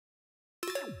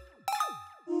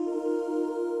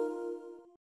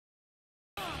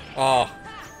Oh,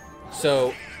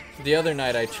 so the other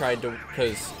night I tried to,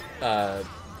 because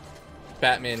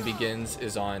Batman Begins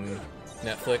is on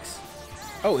Netflix.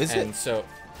 Oh, is And it? so,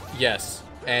 yes,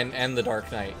 and The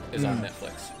Dark Knight is on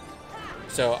Netflix.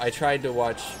 So I tried to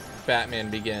watch Batman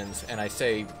Begins, and I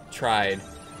say tried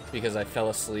because I fell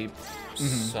asleep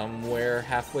somewhere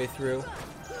halfway through,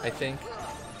 I think.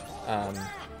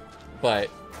 But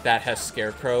that has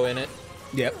Scarecrow in it,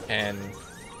 Yep. and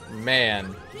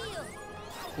man,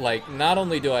 like, not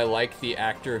only do I like the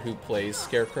actor who plays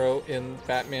Scarecrow in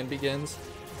Batman Begins,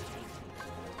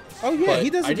 Oh yeah, but he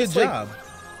does a I good just like- job.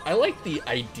 I like the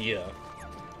idea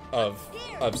of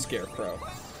Scarecrow.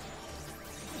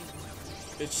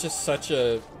 It's just such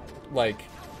an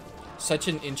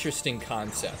interesting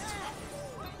concept.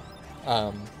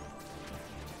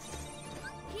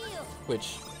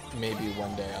 Which maybe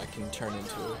one day I can turn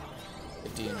into a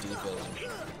D&D villain.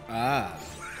 Ah.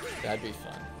 That'd be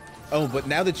fun. Oh, but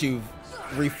now that you've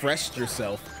refreshed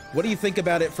yourself, what do you think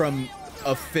about it from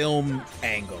a film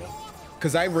angle?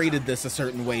 Because I rated this a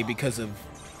certain way because of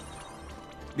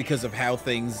how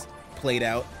things played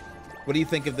out. What do you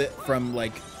think of it from,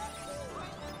 like...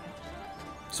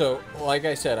 So, like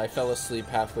I said, I fell asleep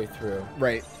halfway through.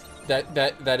 Right.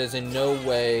 That is in no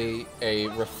way a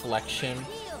reflection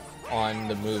on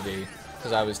the movie,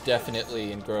 because I was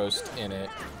definitely engrossed in it,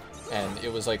 and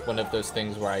it was like one of those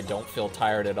things where I don't feel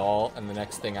tired at all, and the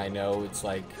next thing I know, it's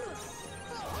like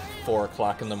 4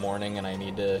 o'clock in the morning, and I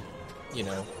need to,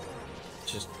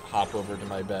 just hop over to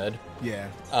my bed. Yeah.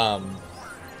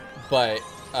 But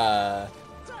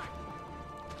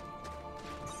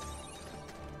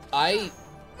I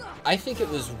think it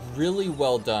was really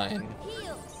well done.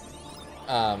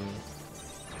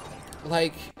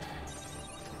 Like,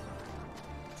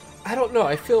 I don't know.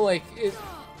 I feel like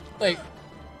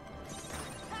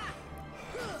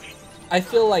I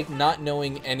feel like not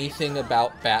knowing anything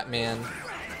about Batman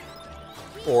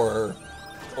or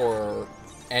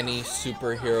any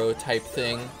superhero type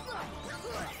thing,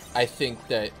 I think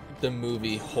that the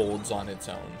movie holds on its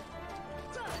own.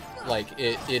 Like,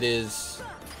 it is...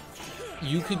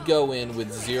 You could go in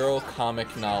with zero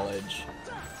comic knowledge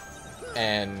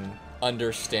and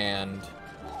understand,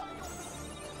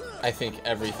 I think,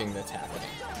 everything that's happening.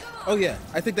 Oh yeah,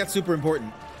 I think that's super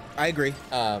important. I agree.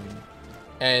 And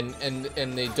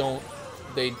they don't...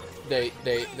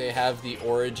 They have the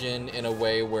origin in a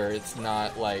way where it's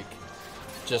not, like,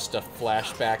 just a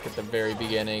flashback at the very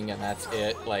beginning and that's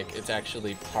it. Like, it's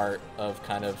actually part of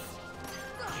kind of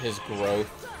his growth.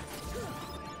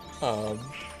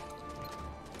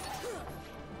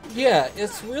 Yeah,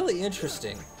 it's really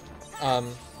interesting.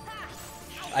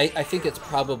 I think it's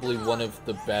probably one of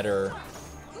the better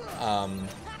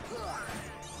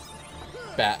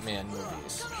Batman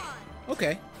movies.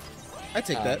 Okay. I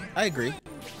take that. I agree.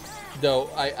 Though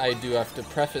I do have to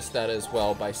preface that as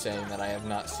well by saying that I have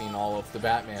not seen all of the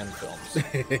Batman films.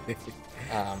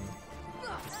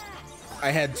 I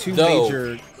had two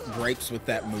major gripes with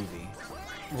that movie.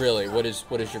 Really, what is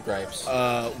your gripes?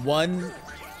 One,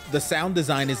 the sound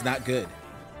design is not good.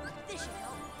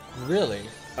 Really?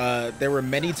 There were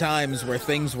many times where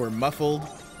things were muffled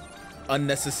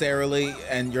unnecessarily,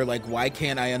 and you're like, why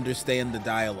can't I understand the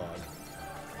dialogue?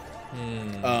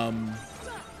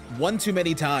 One too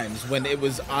many times when it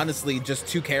was honestly just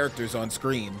two characters on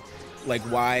screen. Like,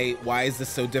 why is this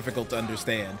so difficult to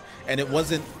understand? And it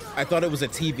wasn't... I thought it was a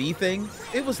TV thing.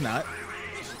 It was not.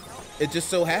 It just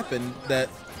so happened that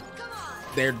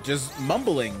they're just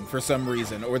mumbling for some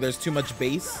reason, or there's too much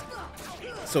bass,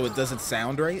 so it doesn't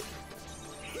sound right.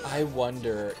 I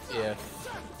wonder if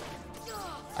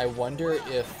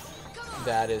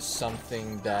that is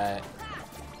something that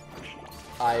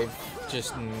I've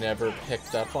just never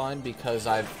picked up on, because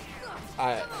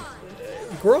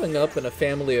growing up in a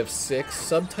family of 6,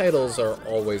 subtitles are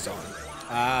always on.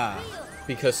 Ah.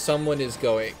 Because someone is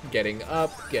getting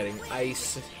up, getting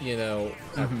ice, at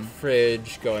the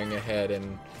fridge, going ahead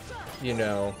and,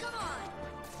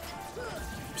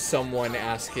 someone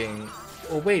asking,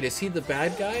 well, wait, is he the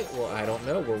bad guy? Well, I don't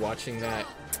know. We're watching that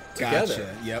together.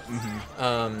 Gotcha. Yep.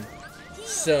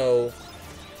 So,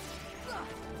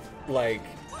 like,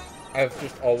 I've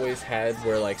just always had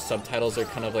where, like, subtitles are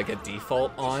kind of like a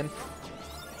default on,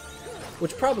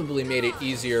 which probably made it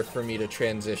easier for me to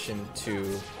transition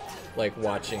to, like,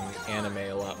 watching anime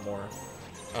a lot more.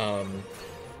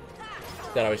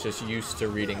 That I was just used to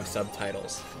reading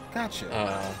subtitles.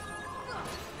 Gotcha.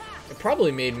 It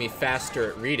probably made me faster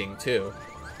at reading, too.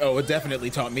 Oh, it definitely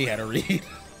taught me how to read.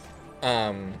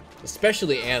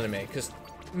 Especially anime, because,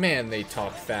 man, they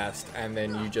talk fast, and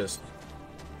then you just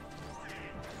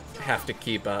have to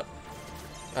keep up.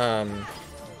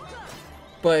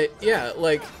 But yeah,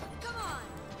 like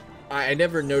I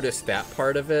never noticed that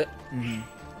part of it.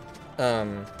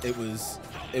 It was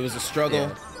a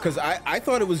struggle because I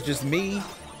thought it was just me,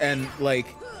 and like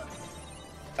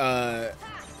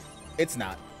it's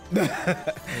not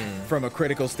from a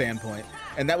critical standpoint,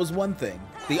 and that was one thing.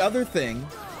 The other thing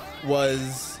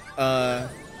was I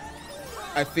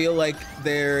feel like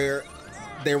there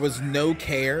was no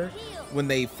care when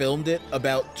they filmed it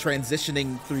about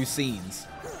transitioning through scenes.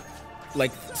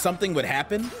 Like something would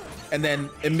happen and then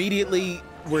immediately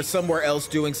we're somewhere else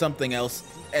doing something else,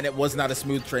 and it was not a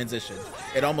smooth transition.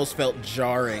 It almost felt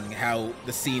jarring how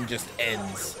the scene just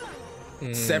ends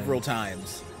several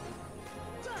times.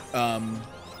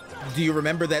 Do you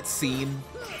remember that scene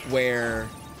where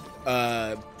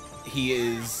he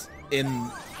is in,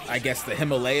 I guess, the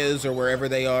Himalayas or wherever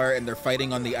they are, and they're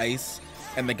fighting on the ice,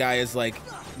 and the guy is like,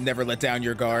 never let down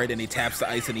your guard, and he taps the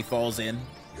ice and he falls in?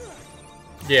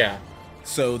 Yeah.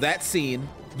 So that scene,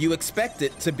 you expect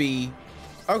it to be,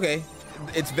 okay,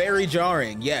 it's very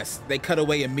jarring. Yes, they cut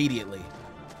away immediately.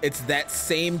 It's that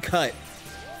same cut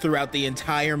throughout the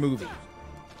entire movie.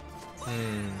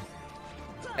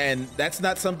 And that's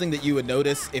not something that you would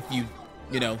notice if you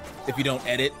don't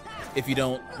edit, if you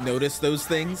don't notice those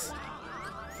things.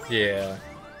 Yeah.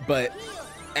 But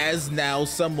as now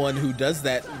someone who does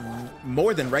that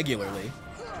more than regularly,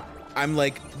 I'm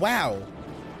like, wow,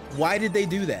 why did they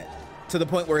do that? To the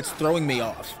point where it's throwing me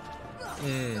off.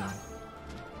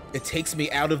 It takes me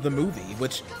out of the movie,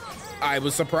 which I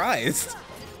was surprised.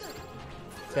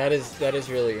 That is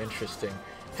really interesting.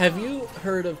 Have you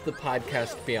heard of the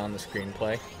podcast Beyond the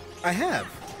Screenplay? I have.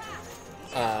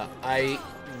 I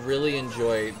really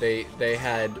enjoy. They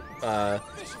had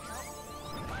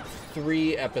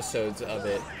 3 episodes of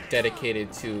it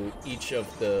dedicated to each of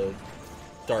the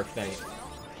Dark Knight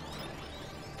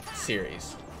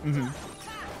series.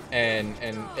 And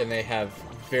they have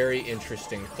very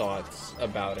interesting thoughts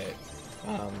about it.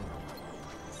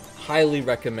 Highly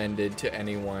recommended to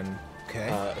anyone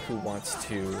who wants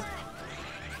to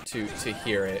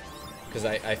hear it, because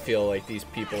I feel like these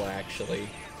people actually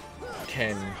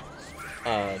can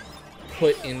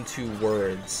put into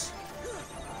words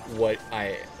what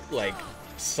I like,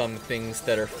 some things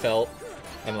that are felt,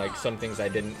 and like some things I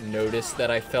didn't notice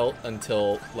that I felt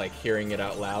until like hearing it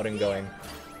out loud and going,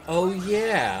 oh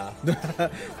yeah.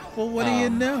 Well, what do you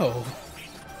know?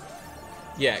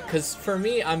 Yeah, because for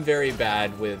me, I'm very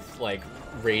bad with like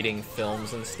rating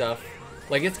films and stuff.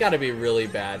 Like, it's got to be really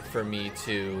bad for me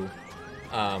to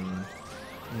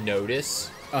notice,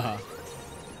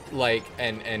 like,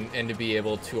 and to be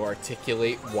able to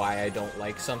articulate why I don't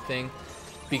like something,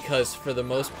 because for the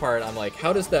most part, I'm like,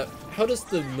 how does the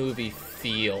movie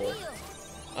feel?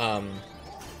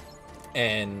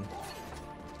 And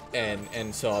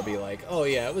so I'll be like, oh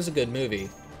yeah, it was a good movie,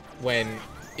 when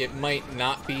it might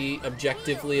not be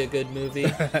objectively a good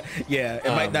movie. Yeah, it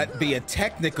might not be a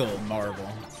technical marvel.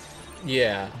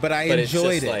 Yeah, but I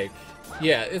enjoyed it. Like,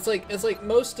 yeah, it's like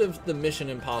most of the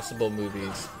Mission Impossible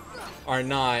movies are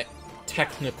not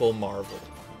technical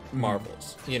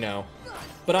marvels, you know.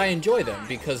 But I enjoy them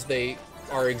because they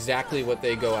are exactly what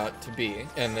they go out to be,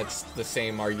 and that's the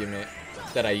same argument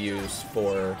that I use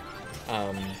for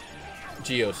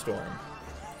Geostorm.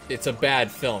 It's a bad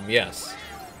film, yes,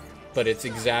 but it's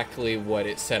exactly what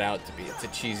it set out to be. It's a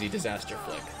cheesy disaster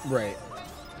flick. Right.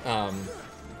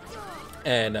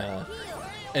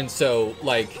 And so,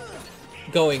 like,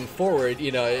 going forward,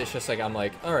 you know, it's just like, I'm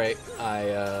like, all right,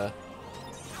 I'm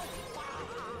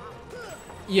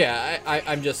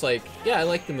just like, yeah, I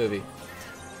like the movie,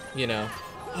 you know.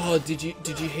 Oh, did you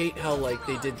hate how, like,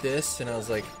 they did this? And I was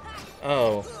like,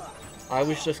 oh, I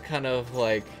was just kind of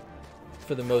like,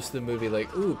 for the most of the movie,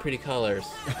 like, ooh, pretty colors.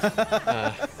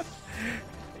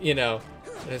 You know,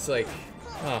 it's like,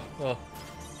 oh, well.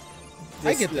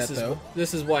 I get that, though.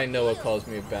 This is why Noah calls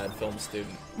me a bad film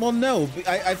student. Well, no,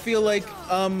 I feel like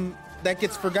that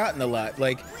gets forgotten a lot.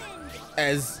 Like,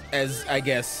 as I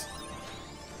guess,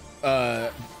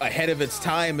 ahead of its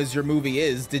time as your movie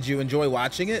is, did you enjoy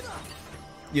watching it?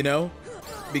 You know?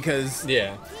 Because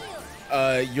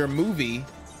your movie,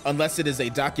 unless it is a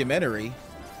documentary,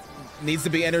 needs to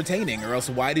be entertaining, or else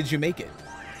why did you make it?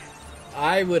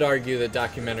 I would argue that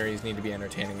documentaries need to be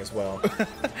entertaining as well.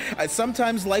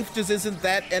 Sometimes life just isn't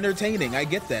that entertaining. I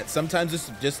get that. Sometimes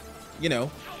it's just, you know,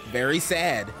 very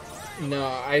sad. No,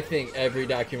 I think every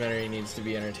documentary needs to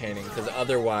be entertaining, because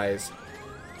otherwise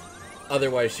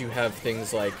you have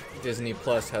things like Disney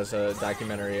Plus has a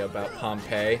documentary about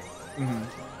Pompeii.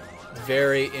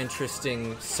 Very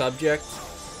interesting subject,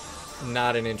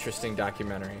 not an interesting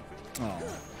documentary. Oh.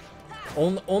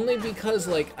 Only because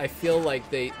like I feel like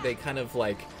they kind of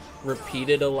like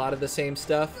repeated a lot of the same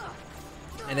stuff,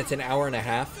 and it's an hour and a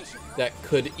half that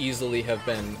could easily have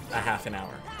been a half an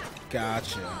hour.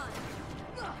 Gotcha.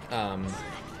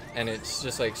 And it's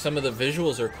just like some of the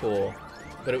visuals are cool,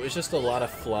 but it was just a lot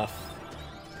of fluff.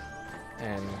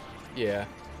 And yeah.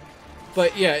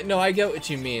 But yeah, no, I get what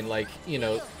you mean. Like, you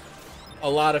know, a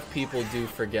lot of people do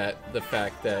forget the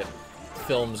fact that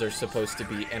films are supposed to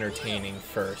be entertaining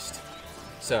first.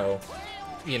 So,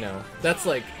 you know, that's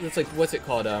like what's it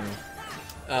called?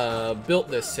 Built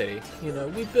This City. You know,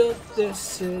 we built this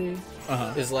city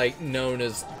is like known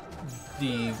as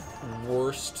the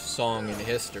worst song in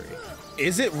history.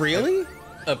 Is it really?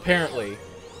 Apparently,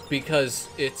 because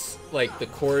it's like the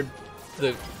chord,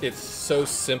 it's so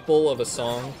simple of a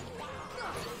song,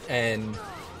 and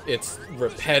it's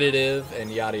repetitive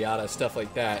and yada yada stuff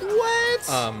like that.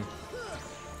 What?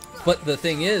 But the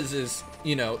thing is,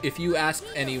 you know, if you ask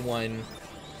anyone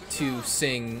to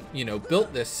sing, you know,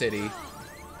 Built This City,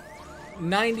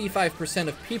 95%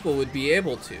 of people would be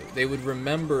able to. They would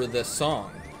remember the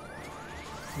song.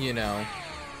 You know.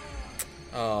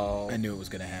 Oh. I knew it was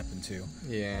gonna happen too.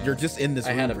 Yeah. You're just in this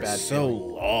room had a for bad so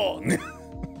feeling. long.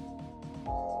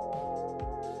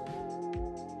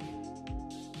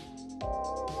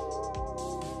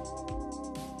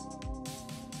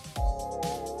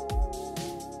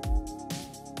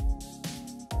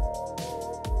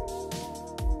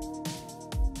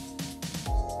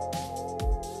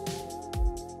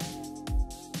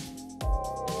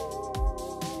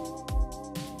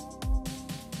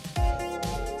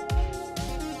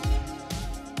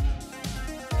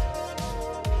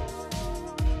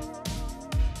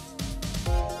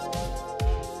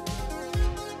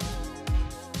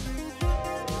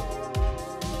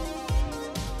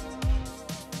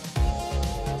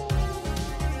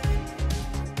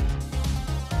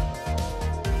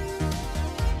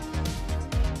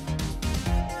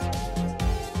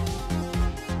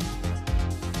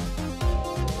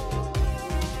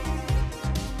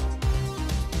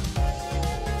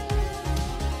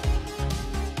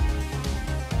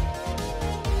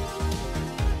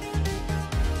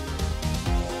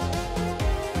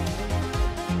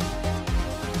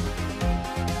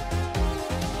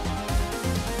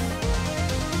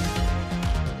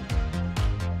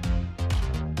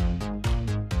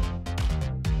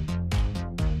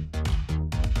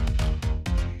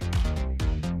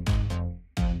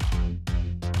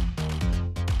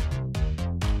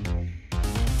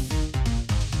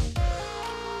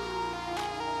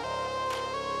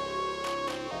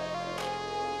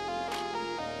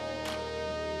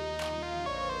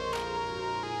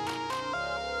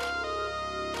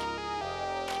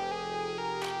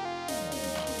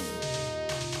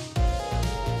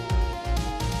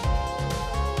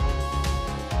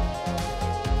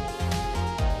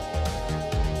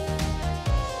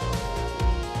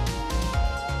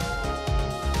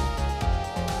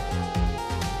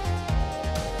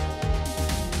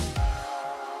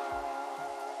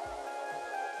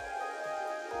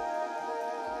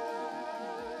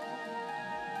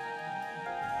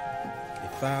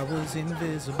 If I was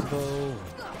invisible.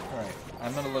 Alright,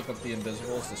 I'm gonna look up the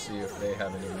Invisibles to see if they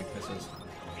have any weaknesses.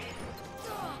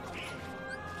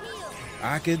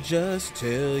 I could just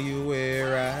tell you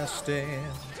where I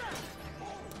stand.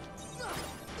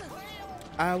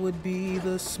 I would be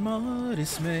the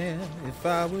smartest man if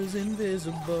I was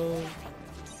invisible.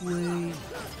 Wait,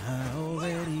 I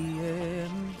already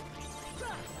am.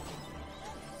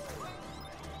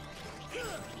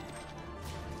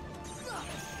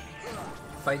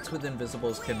 Fights with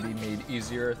Invisibles can be made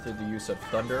easier through the use of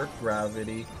thunder,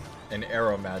 gravity, and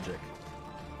arrow magic.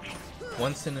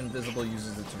 Once an Invisible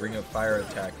uses its Ring of Fire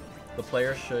attack, the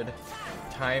player should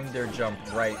time their jump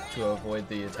right to avoid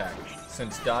the attack,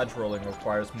 since dodge rolling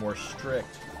requires more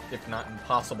strict, if not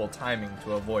impossible, timing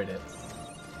to avoid it.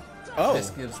 Oh.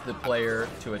 This gives the player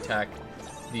to attack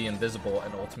the Invisible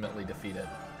and ultimately defeat it.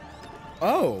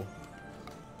 Oh.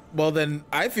 Well, then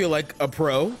I feel like a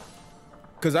pro,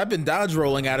 because I've been dodge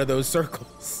rolling out of those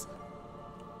circles.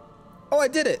 Oh, I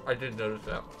did it. I did notice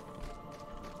that.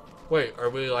 Wait, are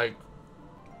we like...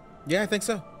 Yeah, I think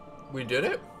so. We did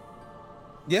it?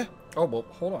 Yeah. Oh, well,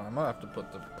 hold on. I'm gonna have to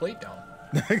put the plate down.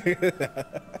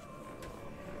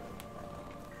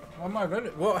 Oh my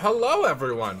goodness. Well, hello,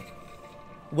 everyone.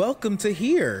 Welcome to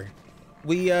here.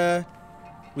 We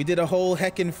did a whole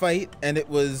heckin' fight, and it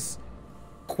was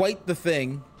quite the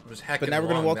thing. It was heckin' But now we're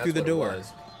gonna long, walk that's through the what it door.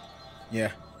 was.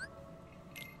 Yeah.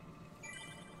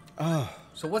 Oh,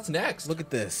 So what's next? look at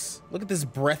this. Look at this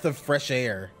breath of fresh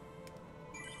air.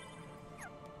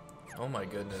 Oh my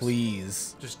goodness.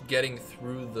 Please. Just getting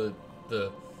through the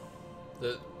the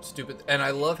stupid. And I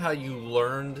love how you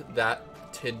learned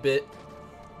that tidbit.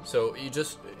 So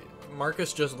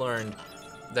Marcus just learned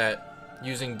that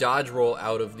using dodge roll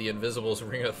out of the Invisible's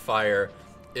Ring of Fire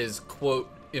is, quote,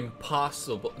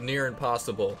 impossible, near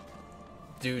impossible,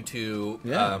 due to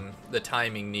the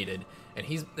timing needed.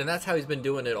 And that's how he's been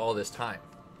doing it all this time.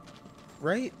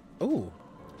 Right? Oh,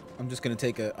 I'm just gonna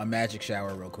take a magic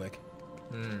shower real quick.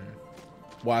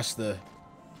 Wash the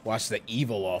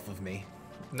evil off of me.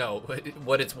 No,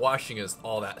 what it's washing is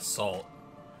all that salt.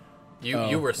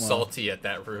 You were salty at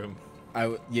that room.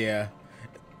 Yeah.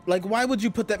 Like, why would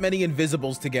you put that many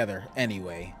Invisibles together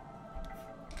anyway?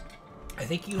 I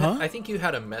think you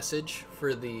had a message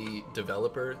for the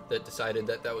developer that decided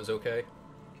that was okay.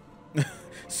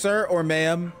 Sir or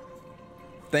ma'am,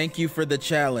 thank you for the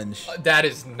challenge. That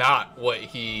is not what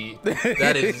he.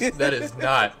 That is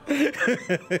not.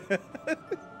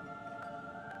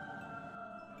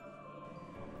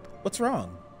 What's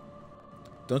wrong?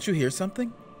 Don't you hear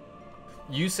something?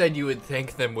 You said you would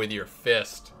thank them with your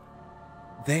fist.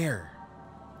 There.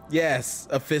 Yes,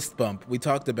 a fist bump. We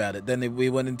talked about it. Then we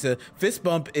went into fist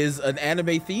bump is an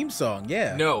anime theme song.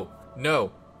 Yeah.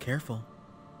 No. Careful.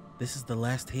 This is the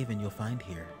last haven you'll find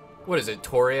here. What is it,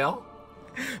 Toriel?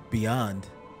 Beyond.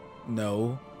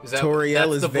 No.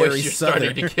 Toriel is very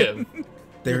southern. To give.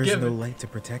 There is no light to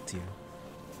protect you.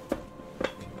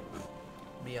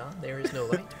 Beyond, there is no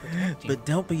light to protect you. But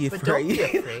don't be afraid. But don't be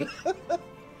afraid.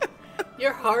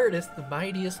 Your heart is the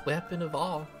mightiest weapon of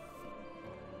all.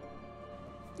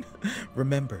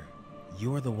 Remember,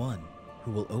 you're the one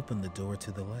who will open the door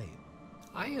to the light.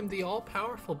 I am the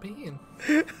all-powerful being.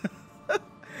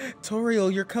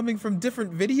 Toriel, you're coming from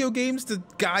different video games to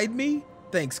guide me?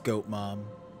 Thanks, Goat Mom.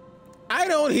 I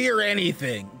don't hear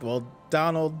anything. Well,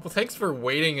 Donald... Well, thanks for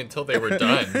waiting until they were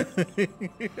done.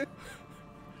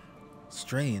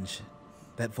 Strange.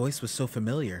 That voice was so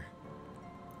familiar.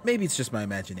 Maybe it's just my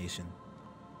imagination.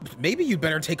 Maybe you'd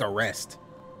better take a rest.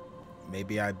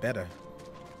 Maybe I better.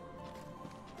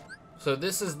 So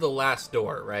this is the last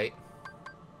door, right?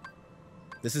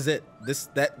 This is it.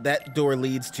 That door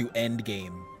leads to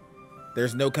Endgame.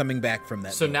 There's no coming back from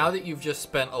that. So door. now that you've just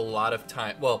spent a lot of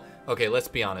time... Well, okay, let's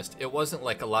be honest. It wasn't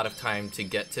like a lot of time to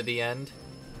get to the end.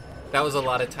 That was a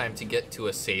lot of time to get to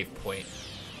a save point.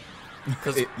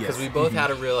 Because we both had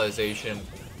a realization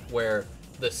where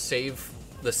the save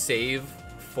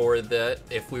for the...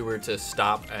 If we were to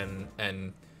stop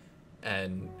and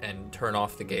turn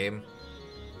off the game,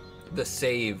 the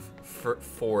save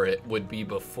for it would be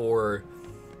before...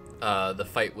 the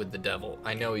fight with the devil.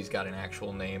 I know he's got an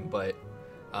actual name, but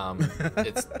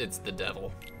it's the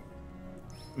devil.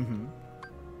 Mm-hmm.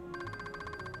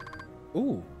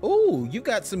 Ooh, you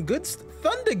got some good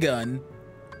Thunder Gun.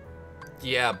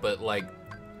 Yeah, but like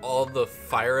all the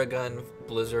Fire Gun,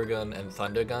 Blizzard Gun, and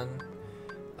Thunder Gun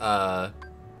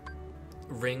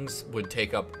rings would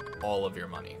take up all of your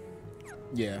money.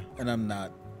 Yeah, and I'm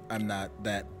not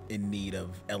that in need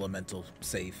of elemental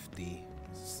safety.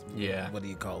 Yeah. What do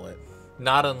you call it?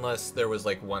 Not unless there was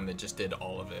like one that just did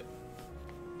all of it.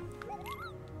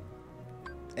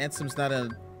 Ansem's not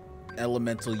an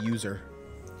elemental user.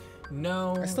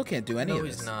 No. I still can't do any of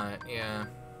this. No, he's not. Yeah.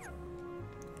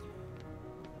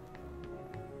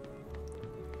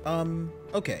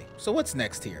 Okay. So what's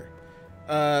next here?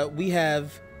 We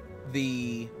have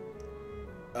the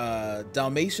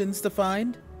Dalmatians to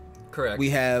find. Correct. We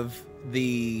have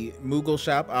the Moogle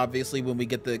shop, obviously, when we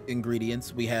get the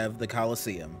ingredients. We have the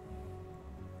Colosseum.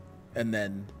 And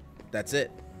then that's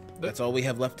it. That's all we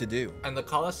have left to do. And the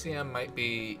Colosseum might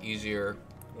be easier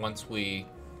once we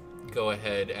go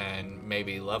ahead and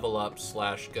maybe level up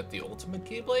 / get the ultimate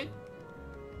Keyblade.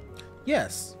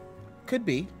 Yes. Could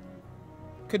be.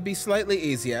 Could be slightly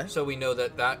easier. So we know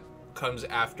that comes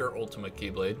after ultimate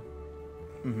Keyblade.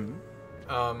 Mm-hmm.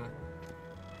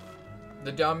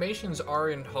 The Dalmatians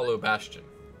are in Hollow Bastion.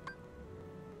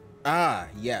 Ah,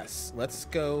 yes. Let's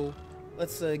go.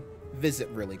 Let's visit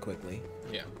really quickly.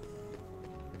 Yeah.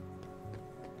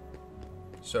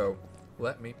 So,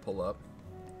 let me pull up.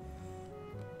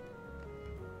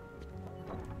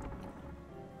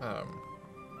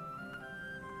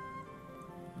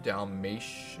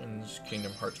 Dalmatians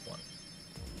Kingdom Hearts 1.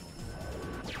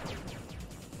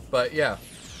 But yeah.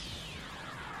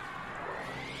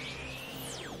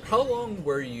 How long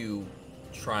were you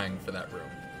trying for that room?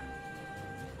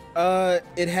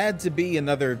 It had to be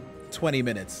another 20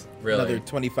 minutes. Really? Another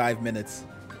 25 minutes.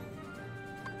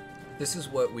 This is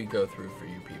what we go through for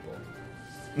you people.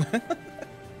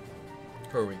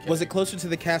 Who are we kidding? Was it closer to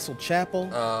the castle chapel?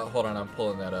 Hold on, I'm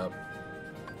pulling that up.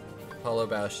 Hollow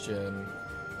Bastion.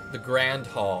 The Grand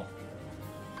Hall.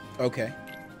 Okay.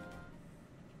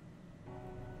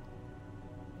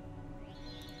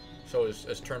 So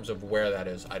as terms of where that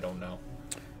is, I don't know.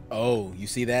 Oh, you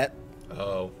see that?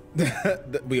 Oh.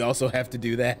 We also have to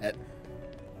do that.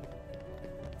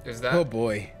 Is that... Oh,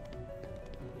 boy.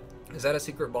 Is that a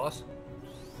secret boss?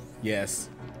 Yes.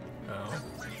 Oh,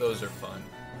 those are fun.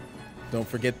 Don't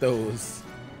forget those.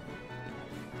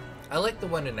 I like the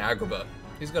one in Agrabah.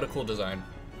 He's got a cool design.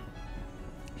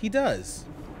 He does.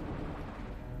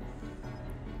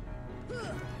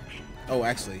 Oh,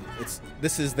 actually,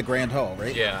 this is the Grand Hall,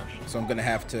 right? Yeah. So I'm gonna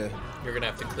have to. You're gonna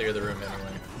have to clear the room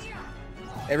anyway.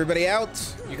 Everybody out!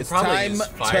 You could It's probably time use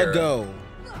fire. to go.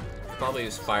 Probably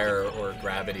use fire or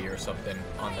gravity or something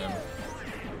on them.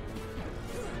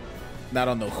 Not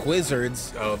on the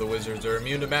wizards. Oh, the wizards are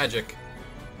immune to magic.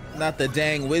 Not the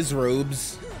dang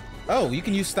wizrobes. Oh, you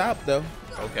can use stop though.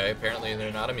 Okay, apparently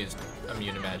they're not immune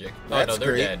to magic. Oh That's no,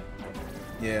 they're great. dead.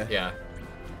 Yeah. Yeah.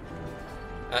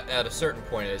 At a certain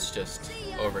point, it's just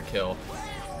overkill.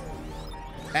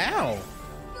 Ow!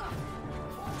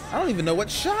 I don't even know what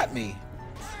shot me.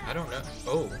 I don't know.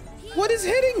 Oh, What is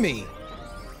hitting me?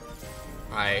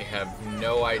 I have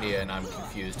no idea, and I'm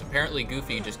confused. Apparently,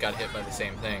 Goofy just got hit by the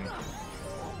same thing.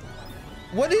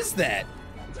 What is that?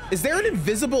 Is there an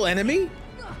invisible enemy?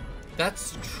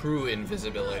 That's true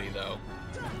invisibility, though.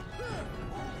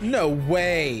 No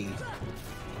way.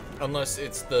 Unless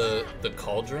it's the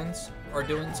cauldrons are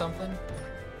doing something.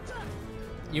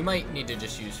 You might need to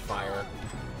just use fire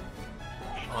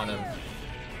on him.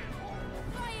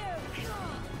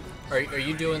 Are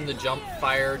you doing the jump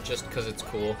fire just because it's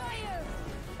cool?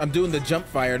 I'm doing the jump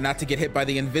fire not to get hit by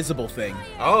the invisible thing.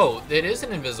 Oh, it is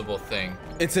an invisible thing.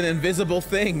 It's an invisible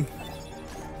thing.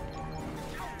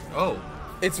 Oh,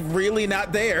 It's really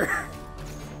not there.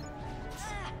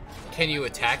 can you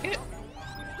attack it?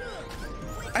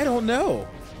 I don't know.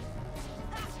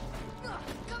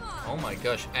 Oh my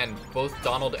gosh, and both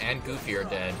Donald and Goofy are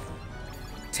dead.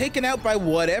 Taken out by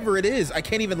whatever it is. I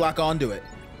can't even lock onto it.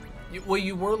 Well,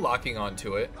 you were locking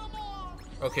onto it.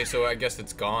 Okay, so I guess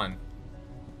it's gone.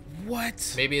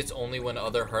 What? Maybe it's only when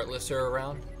other Heartless are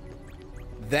around?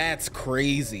 That's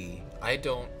crazy. I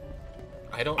don't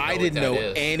know I what didn't that know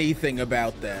is. anything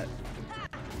about that.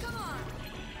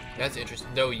 That's interesting.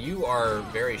 Though you are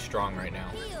very strong right now.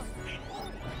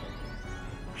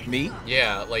 Me?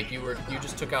 Yeah, like you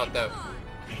just took out that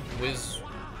whiz.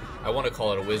 I want to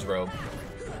call it a whiz robe.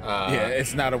 Yeah,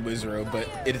 it's not a whiz robe, but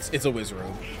it's a whiz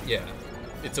robe. Yeah,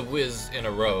 it's a whiz in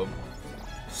a robe.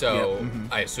 So Yep, mhm.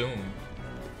 I assume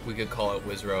we could call it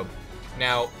whiz robe.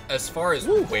 Now, as far as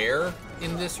Woo. where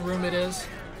in this room it is,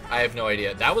 I have no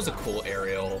idea. That was a cool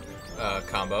aerial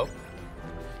combo.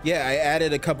 Yeah, I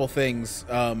added a couple things.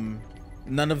 None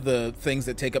of the things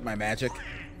that take up my magic,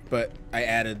 but I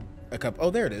added a couple. Oh,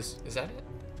 there it is. Is that it?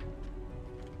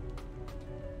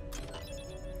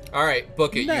 All right,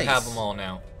 book it. Nice. You have them all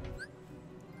now.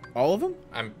 All of them?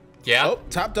 Yeah. Oh,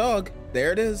 top dog.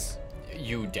 There it is.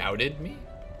 You doubted me?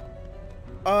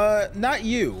 Not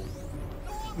you.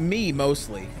 Me,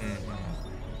 mostly.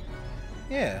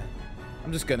 Mm-hmm. Yeah.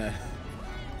 I'm just gonna...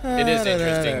 It is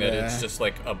interesting that it's just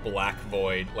like a black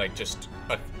void, like just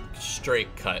a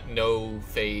straight cut, no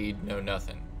fade, no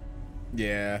nothing.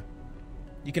 Yeah.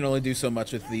 You can only do so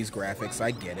much with these graphics.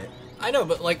 I get it. I know,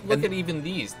 but like, look at even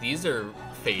these. These are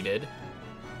faded.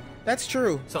 That's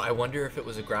true. So I wonder if it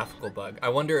was a graphical bug. I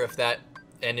wonder if that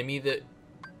enemy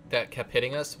that kept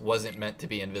hitting us wasn't meant to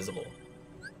be invisible.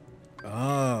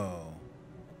 Oh.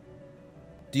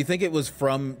 Do you think it was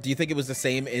the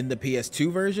same in the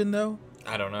PS2 version though?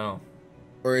 I don't know.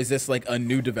 Or is this like a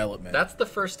new development? That's the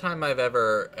first time I've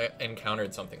ever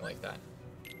encountered something like that.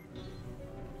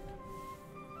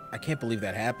 I can't believe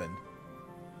that happened.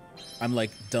 I'm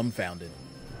like dumbfounded.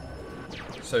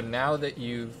 So now that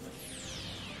you've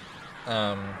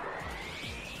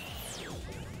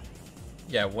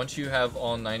yeah, once you have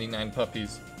all 99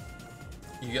 puppies,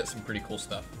 you get some pretty cool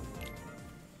stuff.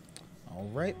 All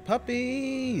right,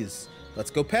 puppies.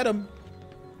 Let's go pet them.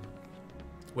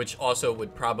 Which also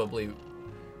would probably,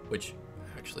 which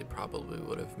actually probably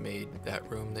would have made that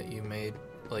room that you made,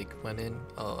 like, went in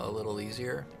a little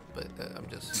easier. But I'm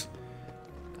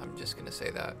just gonna say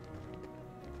that.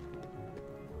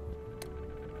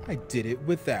 I did it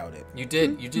without it. You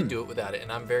did do it without it,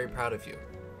 and I'm very proud of you.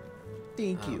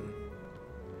 Thank you.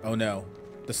 Oh no,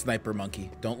 the sniper monkey.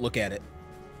 Don't look at it.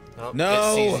 Oh,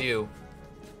 No! It sees you.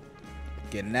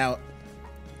 Getting out.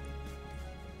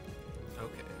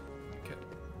 Okay.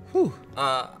 Whew.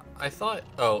 I thought.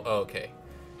 Oh, okay.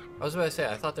 I was about to say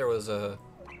I thought there was an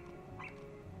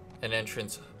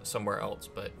entrance somewhere else,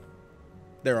 but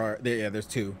There's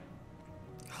two.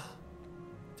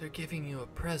 They're giving you a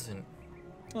present.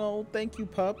 Oh, thank you,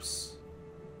 pups.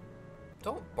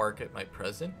 Don't bark at my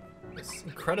present. It's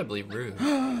incredibly rude.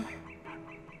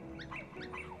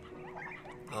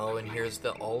 Oh, and here's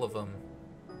all of them.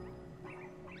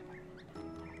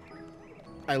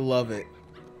 I love it.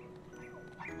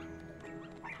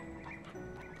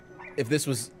 If this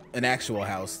was an actual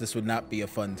house, this would not be a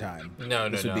fun time. No,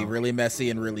 This would be really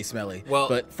messy and really smelly. Well,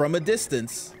 but from a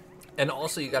distance... And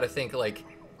also, you gotta think, like,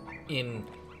 in,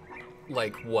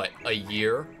 like, what, a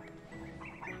year?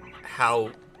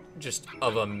 How just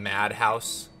of a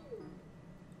madhouse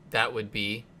that would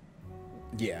be.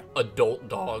 Yeah. Adult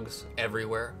dogs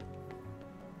everywhere.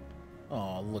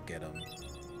 Oh, look at them.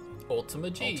 Ultima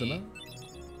G. Ultima?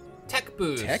 Tech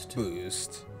Boost. Tech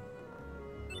Boost.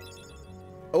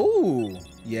 Oh,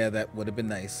 yeah, that would have been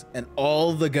nice. And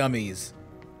all the gummies.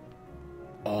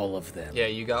 All of them. Yeah,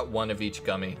 you got one of each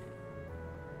gummy.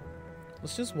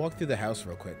 Let's just walk through the house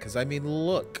real quick, because, I mean,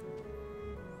 look.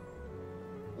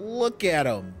 Look at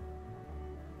them.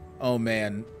 Oh,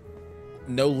 man.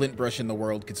 No lint brush in the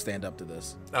world could stand up to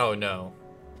this. Oh, no.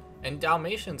 And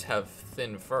Dalmatians have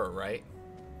thin fur, right?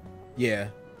 Yeah.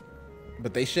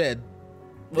 But they shed.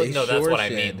 Well, They no, that's sure what I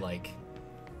shed. mean. Like,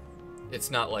 it's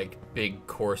not like big,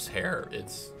 coarse hair.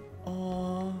 It's...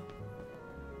 Aww.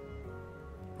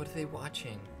 What are they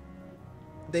watching?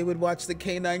 They would watch the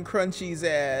Canine Crunchies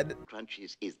ad.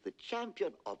 Crunchies is the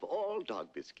champion of all dog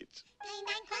biscuits.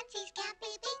 Canine Crunchies can't be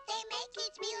beat. They make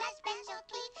each meal a special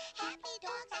treat. Happy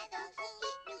dogs are those who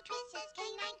eat nutritious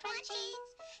Canine Crunchies.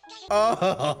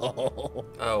 Oh.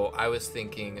 Oh, I was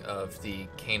thinking of the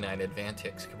Canine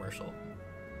Advantix commercial.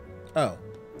 Oh.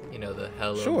 You know, the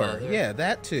hello Sure, mother, yeah,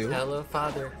 that too. hello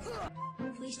father.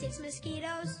 Flea sticks,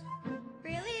 mosquitoes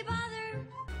really bother.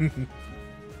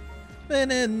 All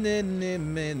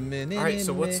right,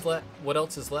 so what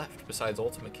else is left besides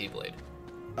Ultima Keyblade?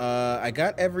 I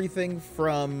got everything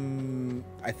from...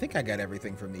 I think I got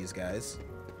everything from these guys.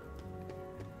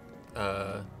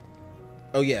 Oh,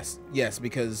 yes. Yes,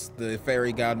 because the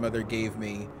fairy godmother gave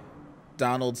me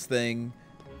Donald's thing.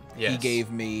 Yes. He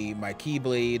gave me my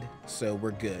Keyblade, so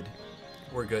we're good.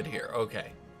 We're good here.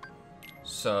 Okay.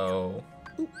 So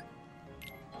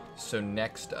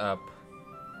next up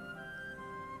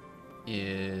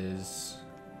is...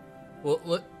 Well,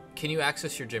 look, can you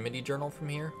access your Jiminy Journal from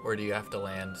here, or do you have to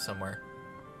land somewhere?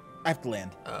 I have to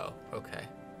land. Oh, okay.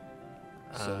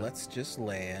 So let's just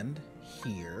land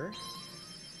here.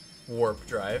 Warp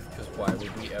drive, because why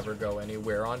would we ever go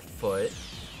anywhere on foot?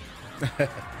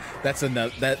 That's a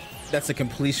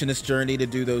completionist journey to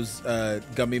do those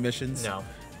gummy missions. No.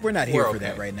 We're not here We're for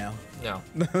that okay. right now. No.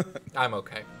 I'm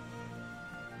okay.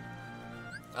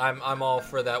 I'm all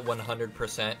for that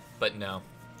 100%, but no.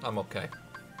 I'm okay.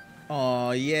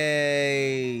 Aw,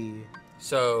 yay.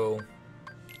 So,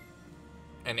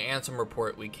 an Ansem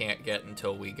report we can't get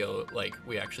until we go, like,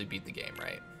 we actually beat the game,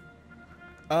 right?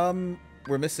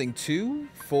 We're missing 2,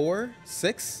 4,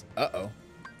 6. Uh-oh.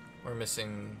 We're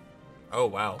missing... Oh,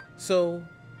 wow. So,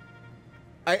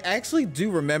 I actually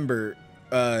do remember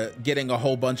getting a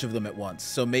whole bunch of them at once,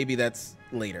 so maybe that's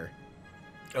later.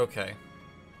 Okay.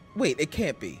 Wait, it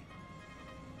can't be.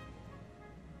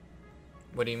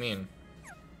 What do you mean?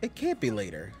 It can't be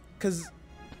later, because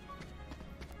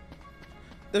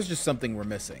there's just something we're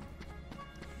missing.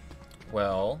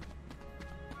 Well,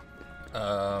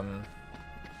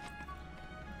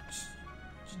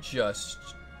 just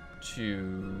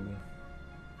to...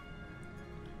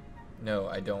 No,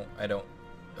 I don't,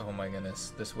 oh my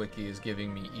goodness, this wiki is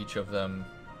giving me each of them,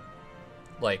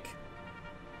 like,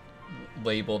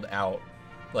 labeled out,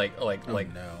 like, Oh, no.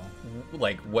 no.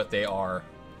 Like what they are.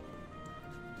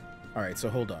 All right, so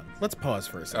hold on. Let's pause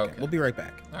for a second. Okay. We'll be right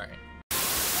back. All right.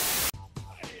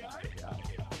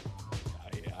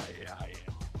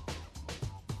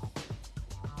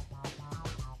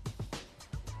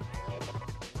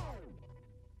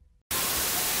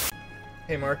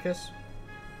 Hey, Marcus.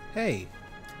 Hey,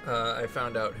 I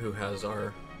found out who has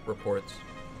our reports.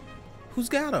 who's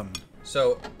got them?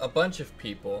 So, a bunch of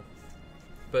people,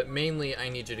 but mainly I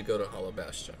need you to go to Hollow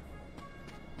Bastion,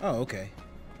 Oh, okay.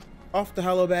 Off to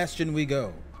Hollow Bastion we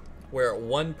go. where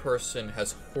one person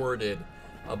has hoarded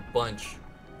a bunch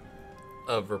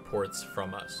of reports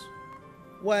from us.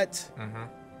 What?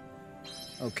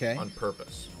 Mm-hmm. Okay. On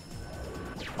purpose.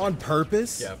 On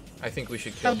purpose? Yeah, I think we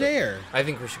should kill How dare? I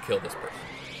think we should kill this person.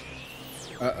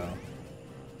 Uh-oh.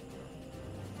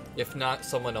 If not,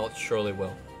 someone else surely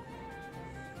will.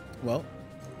 Well,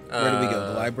 where do we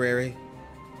go? The library?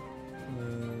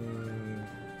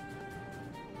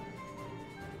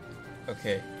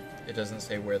 Okay, it doesn't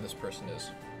say where this person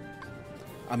is.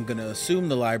 I'm gonna assume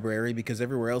the library because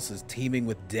everywhere else is teeming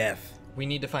with death. We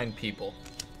need to find people.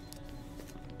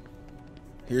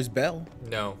 Here's Belle.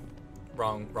 No.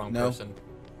 Wrong No. person.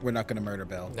 We're not gonna murder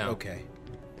Belle. No. Okay.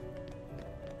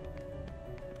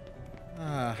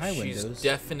 Hi, She's Windows.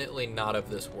 definitely not of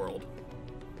this world.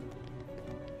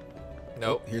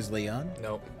 Nope. Here's Leon.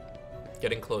 Nope.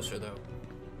 Getting closer, though.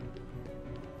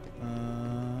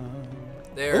 Uh,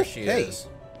 There oh, she hey. is.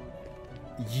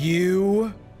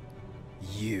 You.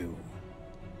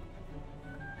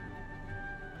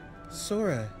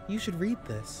 Sora, you should read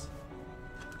this.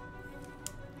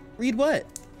 Read what?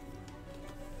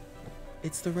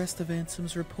 It's the rest of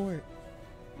Ansem's report.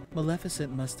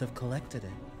 Maleficent must have collected it.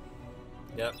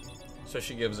 Yep. So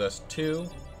she gives us 2,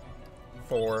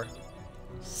 4,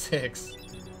 6,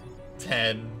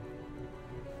 10.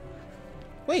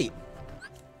 Wait.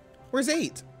 Where's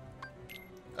 8?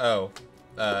 Oh.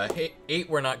 8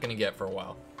 we're not going to get for a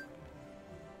while.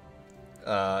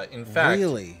 In fact,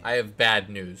 Really? I have bad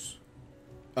news.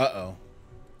 Uh-oh.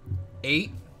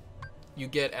 8 you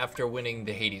get after winning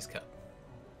the Hades Cup.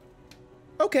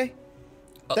 Okay.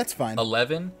 That's fine.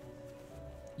 11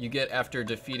 you get after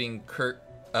defeating Kurt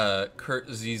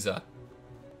Ziza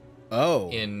Oh.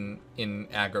 in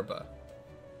Agrabah.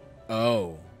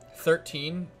 Oh.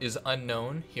 13 is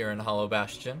unknown here in Hollow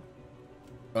Bastion.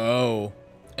 Oh.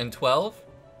 And 12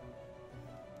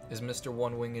 is Mr.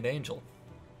 One-Winged Angel.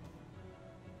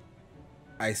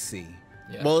 I see.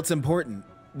 Yeah. Well, it's important.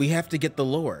 We have to get the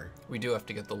lore. We do have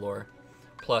to get the lore.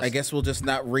 Plus, I guess we'll just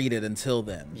not read it until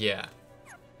then. yeah.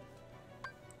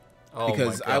 Oh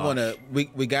Because my I want to... gosh.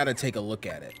 We got to take a look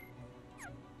at it.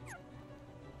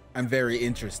 I'm very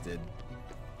interested.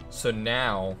 So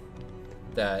now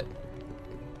that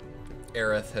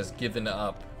Aerith has given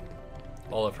up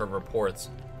all of her reports,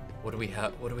 what do we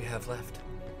have? What do we have left?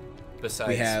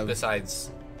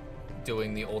 Besides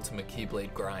doing the ultimate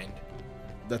Keyblade grind.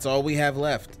 That's all we have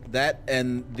left. That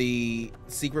and the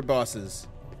secret bosses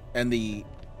and the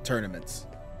tournaments.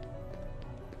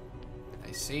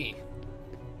 I see.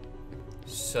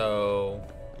 So,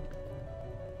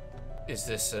 is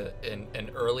this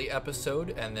an early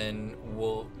episode, and then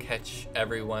we'll catch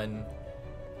everyone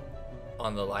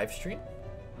on the live stream?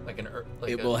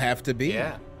 It will have to be.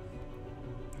 Yeah.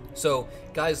 So,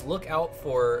 guys, look out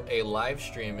for a live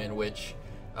stream in which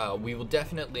we will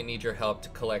definitely need your help to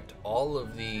collect all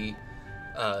of the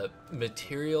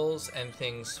materials and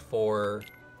things for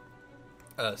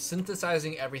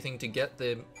synthesizing everything to get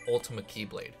the Ultimate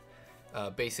Keyblade.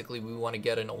 Basically, we want to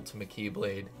get an Ultimate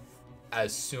Keyblade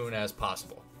as soon as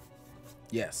possible.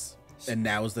 Yes. And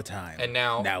now is the time. And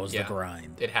now is the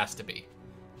grind. It has to be.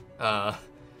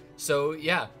 So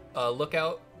yeah, look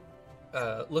out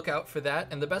for that.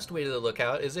 And the best way to look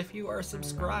out is if you are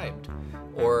subscribed,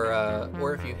 or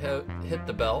if you hit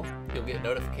the bell, you'll get a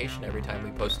notification every time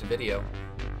we post a video.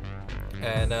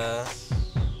 And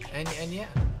yeah.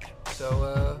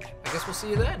 So I guess we'll see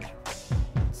you then.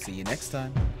 See you next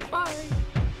time. Bye.